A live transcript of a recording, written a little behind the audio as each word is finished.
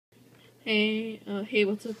Hey,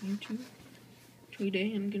 what's up, YouTube?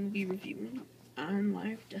 Today I'm gonna be reviewing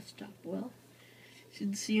OnLive Desktop. Well, as you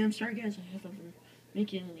can see, I'm sorry guys, I haven't been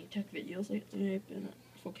making any tech videos lately. I've been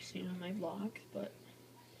focusing on my vlogs, but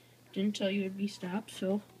didn't tell you it'd be stopped,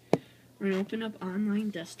 so we're gonna open up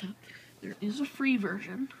OnLive Desktop. There is a free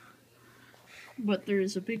version, but there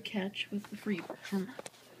is a big catch with the free version.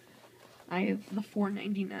 I have the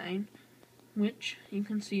 $4.99, which you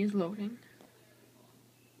can see is loading.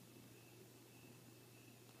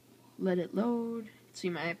 Let it load. See,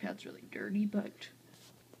 my iPad's really dirty, but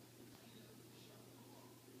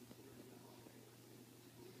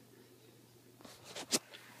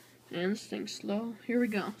and this thing's slow. Here we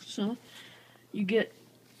go. So you get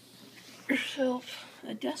yourself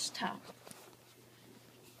a desktop.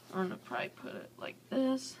 I'm gonna probably put it like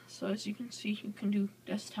this. So as you can see, you can do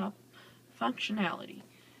desktop functionality.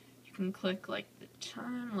 You can click like the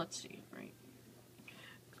time. Let's see,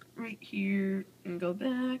 right here, and go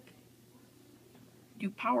back. Do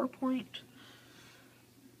PowerPoint.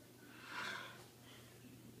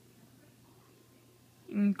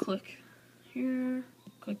 You can click here,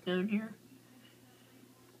 click down here.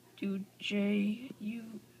 Do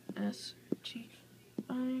JUSTIN,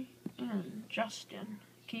 Justin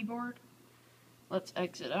keyboard. Let's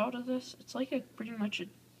exit out of this. It's like a pretty much a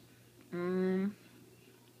now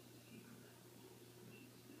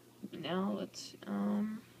let's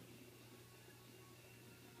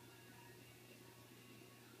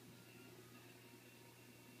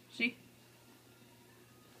see.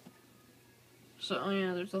 So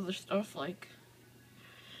yeah, there's other stuff like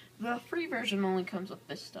the free version only comes with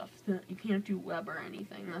this stuff. You can't do web or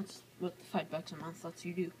anything. That's what the $5 a month lets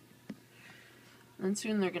you do. And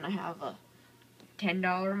soon they're gonna have a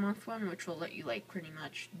 $10 a month one, which will let you like pretty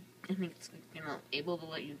much. I think it's able to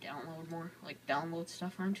let you download more, like download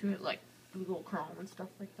stuff onto it, like Google Chrome and stuff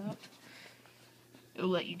like that. It'll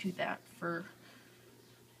let you do that for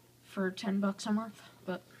 $10 a month,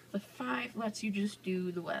 but the 5 lets you just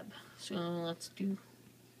do the web. So let's do.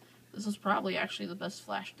 This is probably actually the best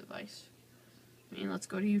flash device. I mean, let's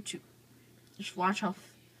go to YouTube. Just watch how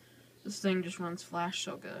this thing just runs flash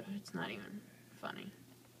so good. It's not even funny.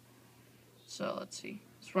 So let's see.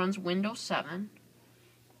 This runs Windows 7.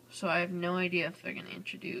 So I have no idea if they're going to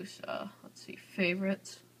introduce, let's see,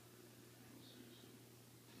 favorites.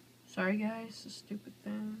 Sorry guys, this stupid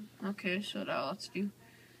thing. Okay, so now let's do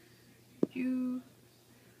YouTube.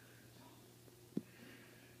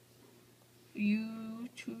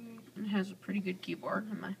 It has a pretty good keyboard.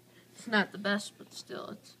 It's not the best, but still,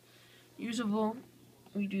 it's usable.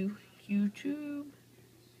 We do YouTube.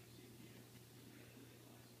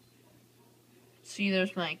 See,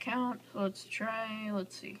 there's my account. Let's try.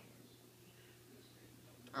 Let's see.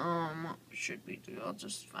 What should we do? I'll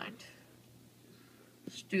just find.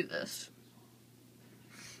 Let's do this.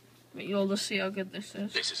 But you'll just see how good this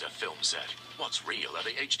is. This is a film set. What's real are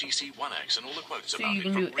the HTC One X and all the quotes about you it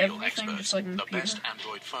can from do real everything experts. just like a The computer. best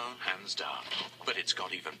Android phone, hands down. But it's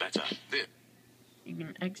got even better. You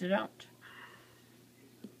can exit out.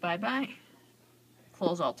 Bye-bye.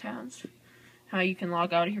 Close all tabs. How you can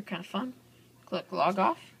log out of here, kind of fun. Click log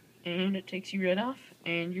off, and it takes you right off,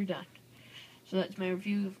 and you're done. So that's my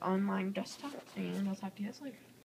review of OnLive Desktop, and I'll talk to you guys later.